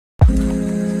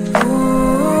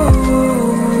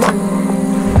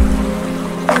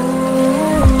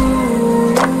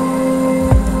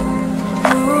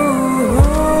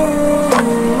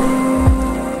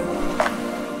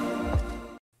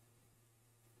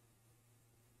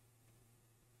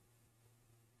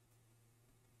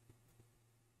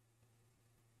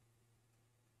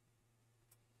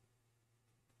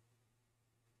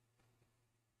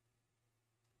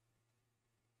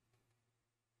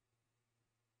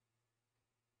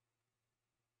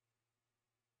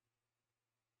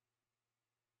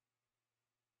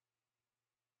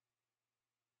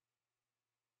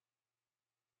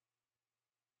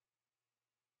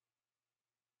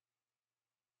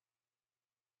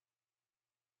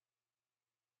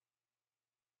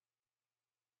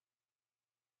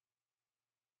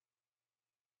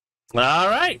All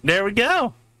right, there we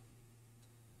go.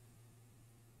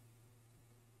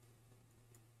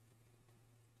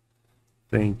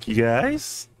 Thank you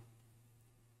guys.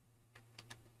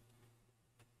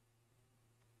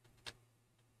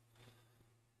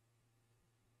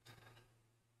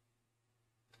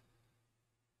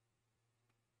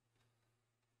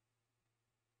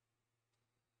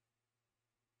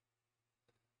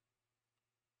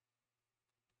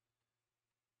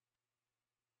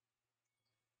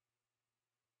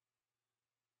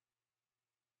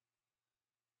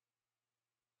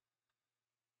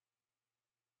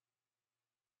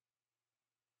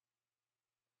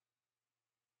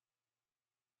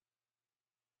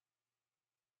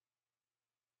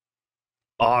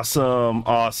 Awesome,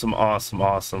 awesome, awesome,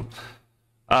 awesome.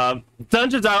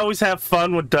 Dungeons, I always have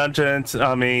fun with dungeons.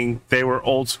 I mean, they were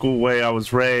old school way I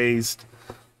was raised.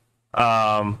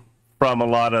 From a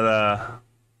lot of the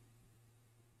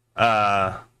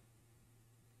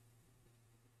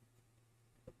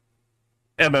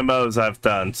MMOs I've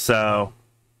done. So,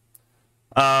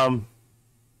 um,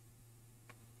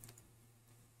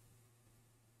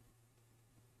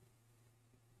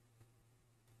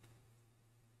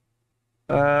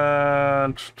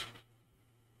 uh,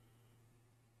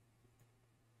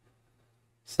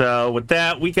 so with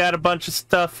that, we got a bunch of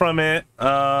stuff from it.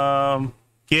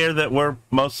 Gear that we're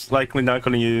most likely not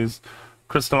going to use.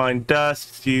 Crystalline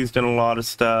dust used in a lot of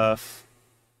stuff.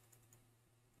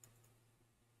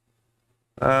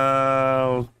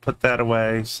 Put that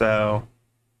away. So,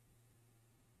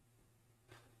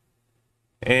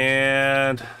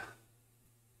 and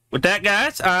with that,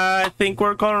 guys, I think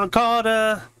we're going to call it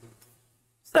a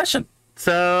session.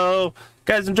 So,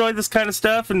 guys, enjoyed this kind of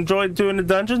stuff, enjoyed doing the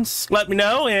dungeons, let me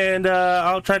know, and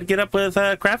I'll try to get up with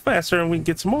Craftmaster and we can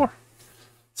get some more.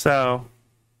 So,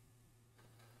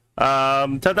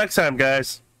 till next time,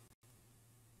 guys.